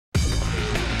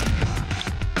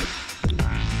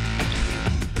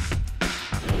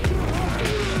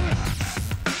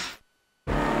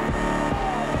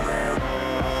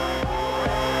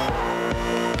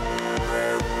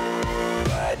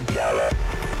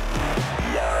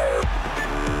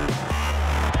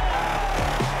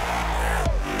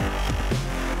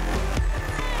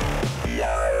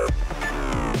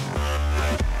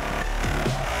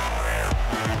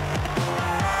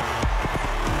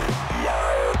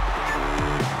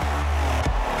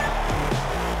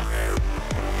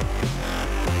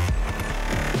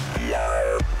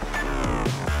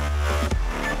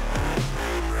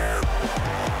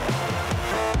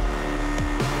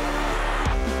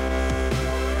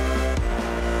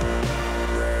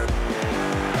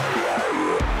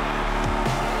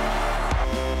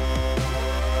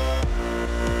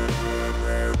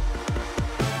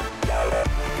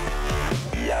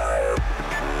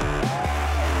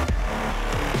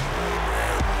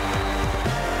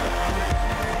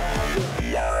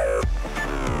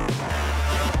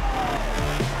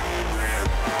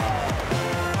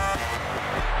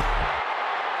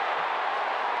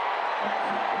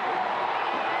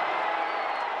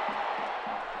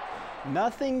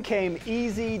Nothing came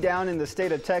easy down in the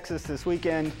state of Texas this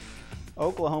weekend.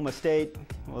 Oklahoma State,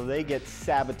 well, they get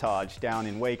sabotaged down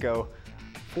in Waco,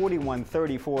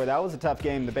 41-34. That was a tough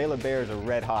game. The Baylor Bears are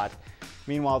red hot.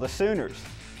 Meanwhile, the Sooners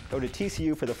go to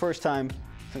TCU for the first time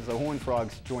since the Horned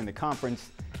Frogs joined the conference.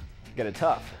 Get a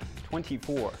tough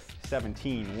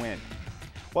 24-17 win.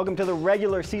 Welcome to the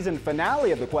regular season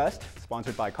finale of The Quest,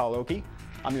 sponsored by Call Okie.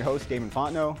 I'm your host, Damon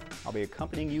Fontenot. I'll be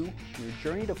accompanying you on your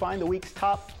journey to find the week's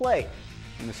top play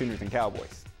from the Sooners and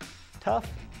Cowboys.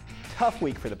 Tough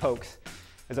week for the Pokes,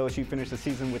 as OSU finished the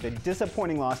season with a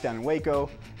disappointing loss down in Waco.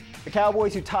 The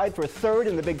Cowboys, who tied for third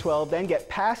in the Big 12, then get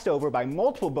passed over by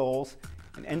multiple bowls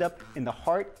and end up in the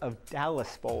heart of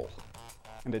Dallas Bowl.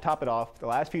 And to top it off, the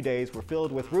last few days were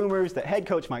filled with rumors that head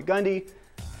coach Mike Gundy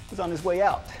was on his way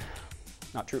out.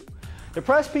 Not true.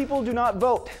 Depressed people do not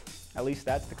vote. At least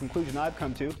that's the conclusion I've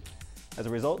come to. As a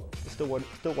result, the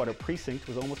Stillwater precinct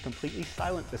was almost completely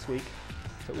silent this week.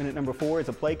 So in at number 4 is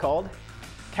a play called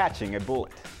Catching a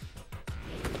Bullet.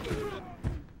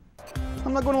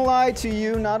 I'm not going to lie to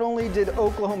you, not only did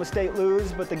Oklahoma State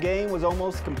lose, but the game was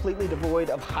almost completely devoid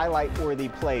of highlight-worthy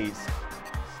plays.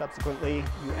 Subsequently,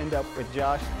 you end up with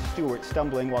Josh Stewart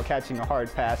stumbling while catching a hard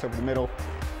pass over the middle.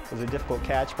 Was it a difficult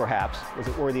catch? Perhaps. Was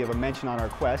it worthy of a mention on our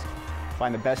quest?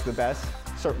 Find the best of the best?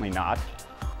 Certainly not.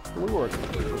 We were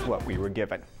with what we were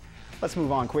given. Let's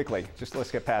move on quickly.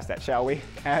 Let's get past that, shall we?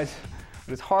 As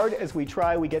hard as we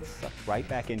try, we get sucked right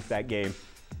back into that game.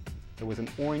 There was an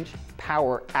orange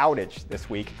power outage this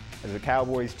week as the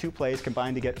Cowboys' 2 plays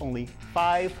combined to get only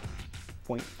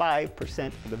 5.5%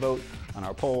 of the vote on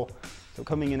our poll. So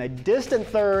coming in a distant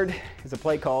third is a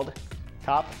play called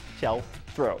Top Shelf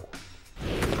Throw.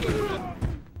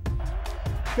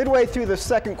 Midway through the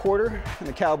second quarter, and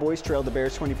the Cowboys trailed the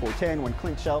Bears 24-10 when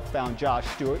Clint Shelf found Josh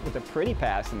Stewart with a pretty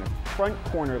pass in the front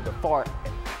far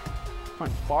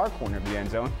corner of the end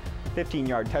zone.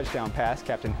 15-yard touchdown pass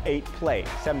capped an 8-play,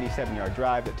 77-yard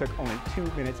drive that took only 2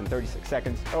 minutes and 36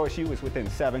 seconds. OSU was within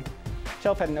 7.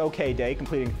 Shelf had an okay day,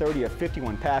 completing 30 of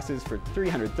 51 passes for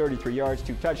 333 yards,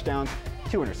 2 touchdowns,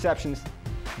 2 interceptions.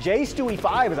 Jay Stewie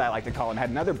 5, as I like to call him, had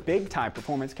another big-time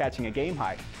performance, catching a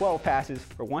game-high 12 passes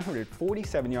for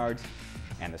 147 yards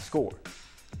and a score.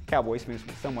 Cowboys finished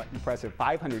with somewhat impressive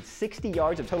 560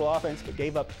 yards of total offense, but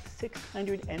gave up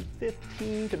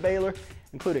 615 to Baylor,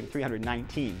 including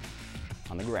 319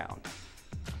 on the ground.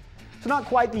 So not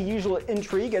quite the usual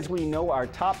intrigue, as we know our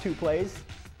top 2 plays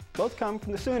both come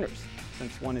from the Sooners.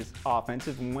 Since one is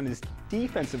offensive and one is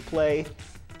defensive play,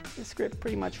 the script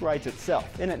pretty much writes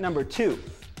itself. In at number 2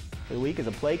 for the week is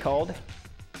a play called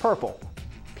Purple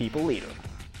People Leader.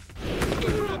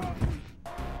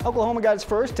 Oklahoma got its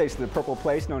first taste of the purple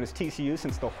place known as TCU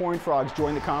since the Horned Frogs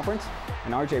joined the conference,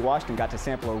 and R.J. Washington got to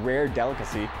sample a rare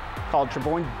delicacy called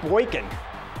Trevone Boykin.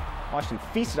 Washington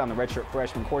feasted on the redshirt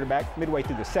freshman quarterback midway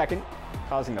through the second,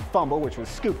 causing the fumble, which was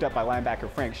scooped up by linebacker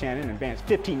Frank Shannon and advanced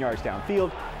 15 yards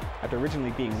downfield. After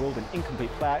originally being ruled an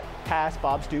incomplete pass,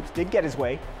 Bob Stoops did get his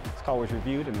way. His call was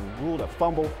reviewed and ruled a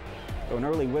fumble. Though an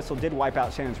early whistle did wipe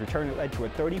out Shannon's return, it led to a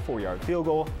 34-yard field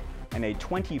goal and a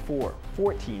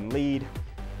 24-14 lead.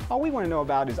 All we want to know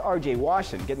about is R.J.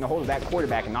 Washington getting a hold of that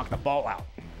quarterback and knocking the ball out.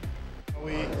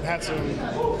 We had some,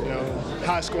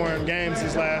 high-scoring games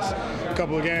these last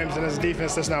couple of games, and as a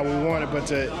defense, that's not what we wanted. But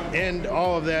to end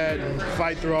all of that and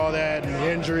fight through all that and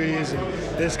injuries and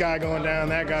this guy going down,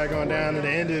 that guy going down, and to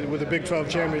end it with a Big 12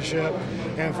 championship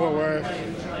in Fort Worth,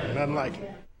 nothing like it.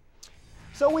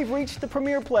 So we've reached the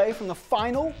premier play from the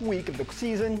final week of the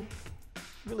season.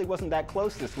 Really wasn't that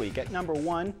close this week. At number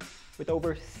 1, with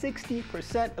over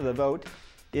 60% of the vote,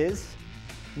 is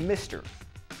Mr.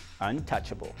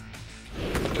 Untouchable.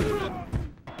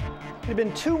 It had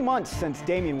been 2 months since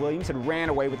Damian Williams had ran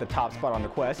away with the top spot on the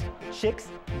Quest. Chicks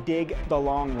dig the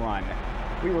long run.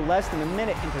 We were less than a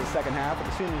minute into the second half with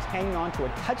the Sooners hanging on to a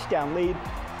touchdown lead,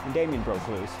 and Damian broke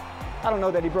loose. I don't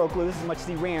know that he broke loose as much as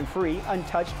he ran free,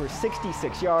 untouched for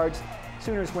 66 yards.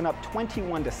 Sooners went up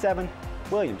 21-7.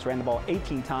 Williams ran the ball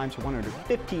 18 times for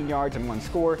 115 yards and 1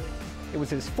 score. It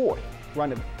was his 4th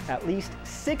run of at least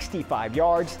 65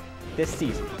 yards this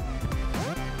season.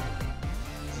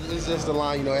 It's just the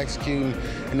line, executing,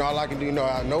 and all I can do,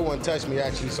 no one touched me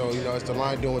actually, so, it's the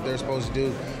line doing what they're supposed to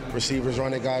do. Receivers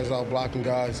running guys out, blocking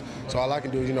guys. So all I can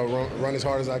do is, run as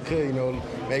hard as I could,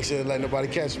 make sure to let nobody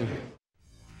catch me.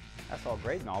 That's all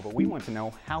great and all, but we want to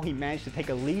know how he managed to take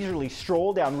a leisurely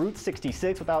stroll down Route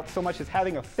 66 without so much as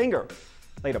having a finger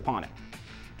laid upon it.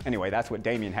 Anyway, that's what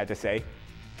Damian had to say.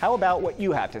 How about what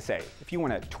you have to say? If you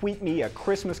want to tweet me a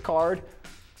Christmas card,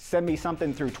 send me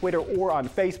something through Twitter or on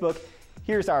Facebook,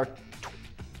 here's our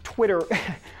Twitter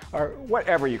or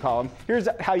whatever you call them. Here's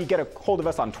how you get a hold of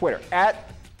us on Twitter,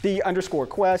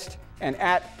 @the_Quest and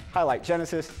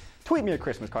 @HighlightGenesis. Tweet me a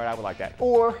Christmas card, I would like that.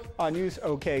 Or on News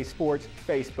OK Sports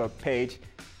Facebook page.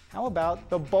 How about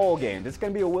the bowl games? It's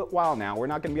going to be a while now. We're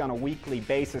not going to be on a weekly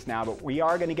basis now, but we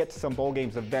are going to get to some bowl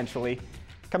games eventually.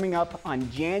 Coming up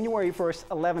on January 1st,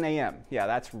 11 a.m. Yeah,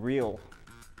 that's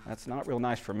not real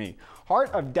nice for me.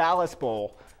 Heart of Dallas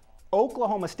Bowl,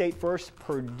 Oklahoma State versus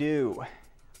Purdue.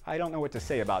 I don't know what to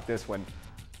say about this one.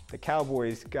 The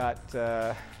Cowboys got,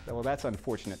 well, that's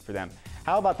unfortunate for them.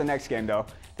 How about the next game, though?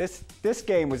 This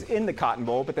game was in the Cotton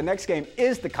Bowl, but the next game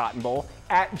is the Cotton Bowl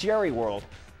at Jerry World.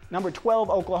 Number 12,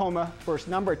 Oklahoma versus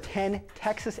number 10,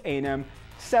 Texas A&M,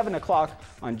 7 o'clock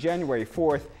on January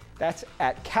 4th. That's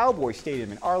at Cowboy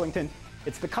Stadium in Arlington.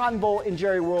 It's the Cotton Bowl in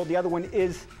Jerry World. The other one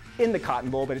is in the Cotton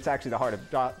Bowl, but it's actually the Heart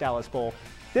of Dallas Bowl.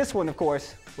 This one, of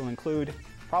course, will include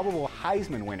probable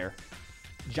Heisman winner,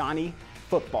 Johnny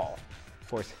Football. Of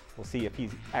course, we'll see if he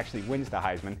actually wins the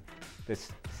Heisman this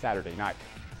Saturday night.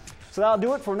 So that'll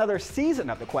do it for another season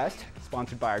of The Quest,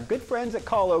 sponsored by our good friends at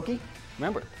Call Okie.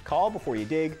 Remember, call before you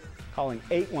dig. Calling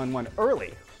 811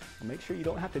 early will make sure you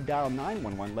don't have to dial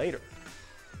 911 later.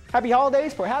 Happy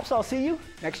holidays. Perhaps I'll see you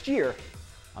next year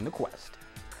on The Quest.